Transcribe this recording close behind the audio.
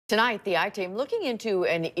Tonight, the I-Team looking into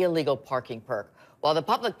an illegal parking perk. While the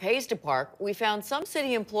public pays to park, we found some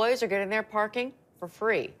city employees are getting their parking for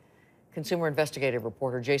free. Consumer investigative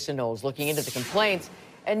reporter Jason Knowles looking into the complaints,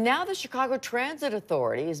 and now the Chicago Transit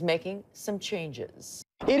Authority is making some changes.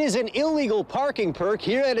 It is an illegal parking perk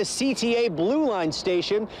here at a CTA Blue Line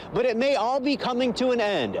station, but it may all be coming to an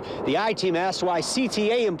end. The I-Team asked why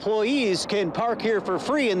CTA employees can park here for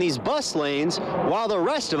free in these bus lanes while the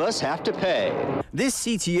rest of us have to pay. This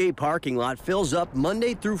CTA parking lot fills up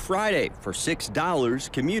Monday through Friday. For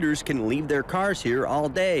 $6, commuters can leave their cars here all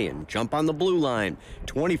day and jump on the Blue Line.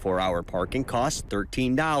 24-hour parking costs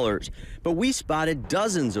 $13. But we spotted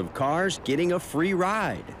dozens of cars getting a free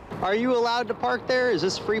ride. Are you allowed to park there? Is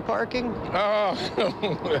this free parking?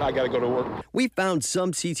 I gotta go to work. We found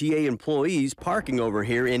some CTA employees parking over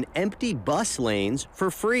here in empty bus lanes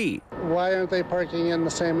for free. Why aren't they parking in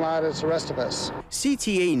the same lot as the rest of us?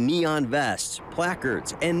 CTA neon vests,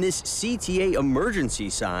 placards, and this CTA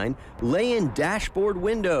emergency sign lay in dashboard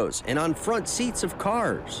windows and on front seats of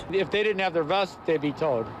cars. If they didn't have their vest, they'd be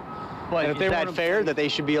towed. But is that fair that they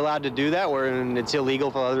should be allowed to do that when it's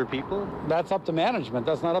illegal for other people? That's up to management.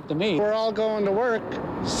 That's not up to me. We're all going to work,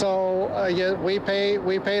 so yeah, we pay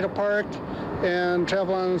to park and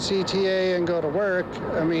travel on CTA and go to work.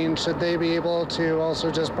 I mean, should they be able to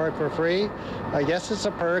also just park for free? I guess it's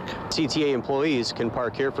a perk. CTA employees can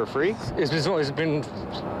park here for free? It's been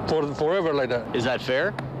forever like that. Is that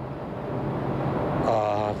fair?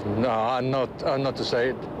 No, I'm not to say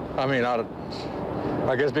it. I mean,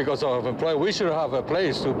 I guess because of employee, we should have a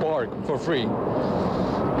place to park for free,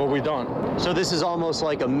 but we don't. So this is almost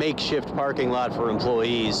like a makeshift parking lot for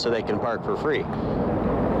employees so they can park for free?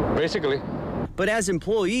 Basically. But as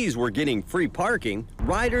employees were getting free parking,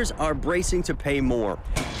 riders are bracing to pay more.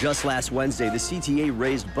 Just last Wednesday, the CTA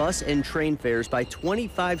raised bus and train fares by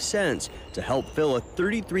 25 cents to help fill a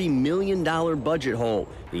 $33 million budget hole.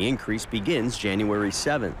 The increase begins January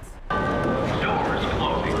 7th.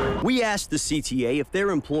 We asked the CTA if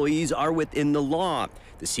their employees are within the law.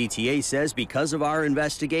 The CTA says because of our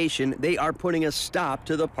investigation, they are putting a stop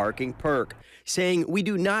to the parking perk, saying we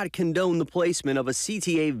do not condone the placement of a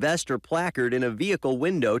CTA vest or placard in a vehicle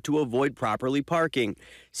window to avoid properly parking.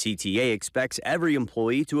 CTA expects every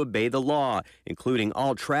employee to obey the law, including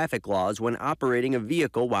all traffic laws when operating a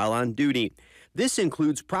vehicle while on duty. This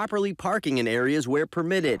includes properly parking in areas where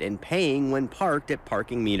permitted and paying when parked at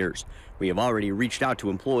parking meters. We have already reached out to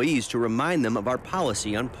employees to remind them of our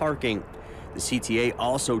policy on parking. The CTA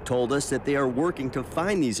also told us that they are working to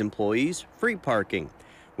find these employees free parking.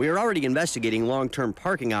 We are already investigating long-term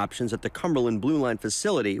parking options at the Cumberland Blue Line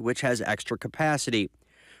facility, which has extra capacity.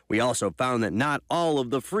 We also found that not all of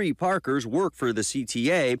the free parkers work for the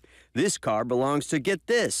CTA. This car belongs to, get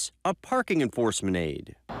this, a parking enforcement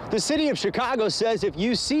aide. The city of Chicago says if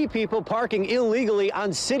you see people parking illegally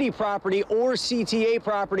on city property or CTA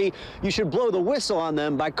property, you should blow the whistle on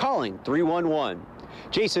them by calling 311.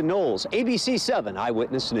 Jason Knowles, ABC 7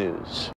 Eyewitness News.